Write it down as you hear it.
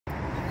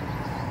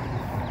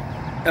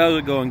How's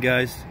it going,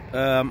 guys?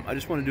 I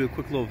just want to do a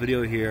quick little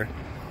video here.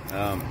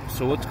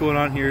 So what's going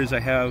on here is I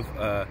have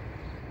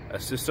a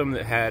system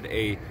that had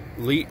a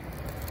Leit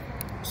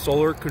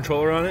solar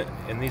controller on it,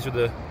 and these are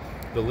the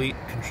Leit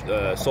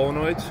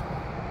Solenoids,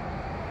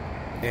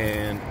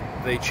 and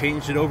they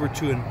changed it over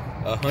to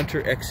a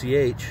Hunter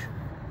XCH,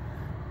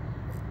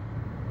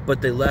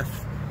 but they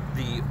left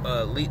the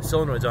Leit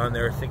Solenoids on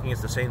there thinking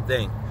it's the same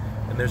thing.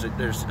 And there's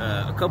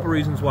a couple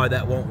reasons why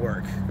that won't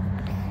work.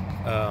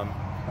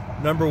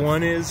 Number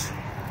one is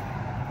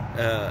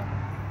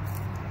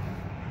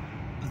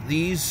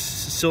these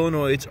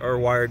solenoids are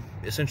wired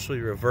essentially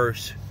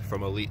reverse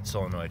from a Leit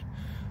solenoid.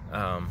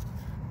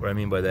 What I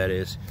mean by that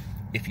is,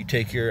 if you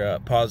take your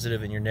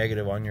positive and your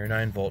negative on your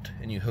 9-volt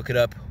and you hook it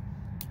up,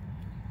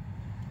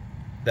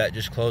 that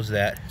just closes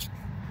that.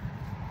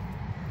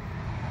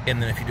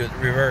 And then if you do it the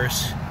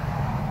reverse,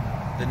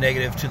 the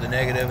negative to the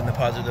negative and the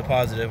positive to the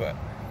positive,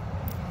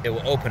 it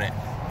will open it.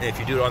 And if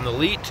you do it on the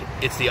Leit,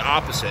 it's the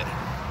opposite.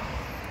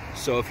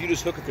 So if you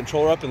just hook a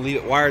controller up and leave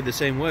it wired the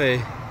same way,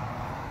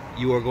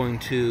 you are going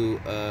to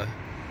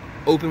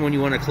open when you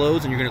want to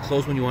close, and you're going to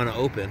close when you want to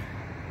open.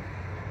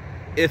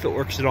 If it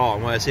works at all.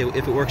 And when I say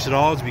if it works at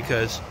all, it's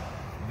because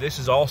this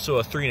is also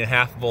a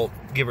 3.5-volt,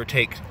 give or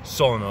take,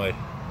 solenoid.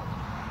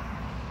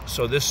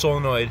 So this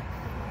solenoid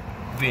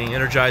being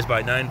energized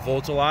by 9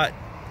 volts a lot,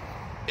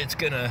 it's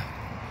going to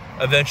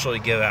eventually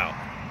give out.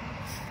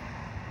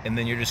 And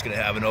then you're just going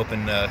to have an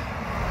open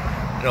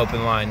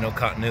line, no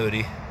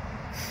continuity.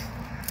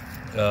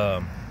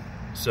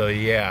 So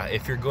yeah,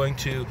 if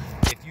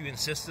you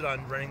insisted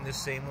on running this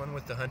same one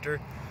with the Hunter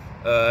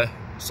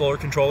solar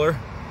controller,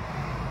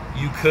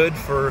 you could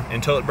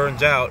until it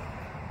burns out,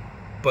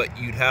 but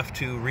you'd have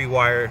to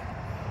rewire,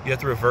 you'd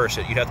have to reverse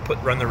it. You'd have to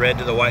run the red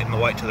to the white and the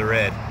white to the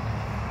red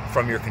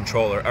from your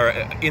controller, or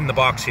in the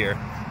box here,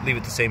 leave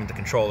it the same at the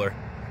controller.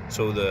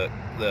 So the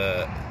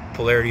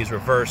polarity is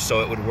reversed,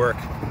 so it would work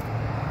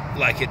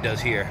like it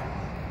does here.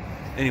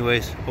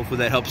 Anyways, hopefully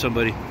that helps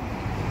somebody.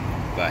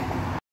 Bye.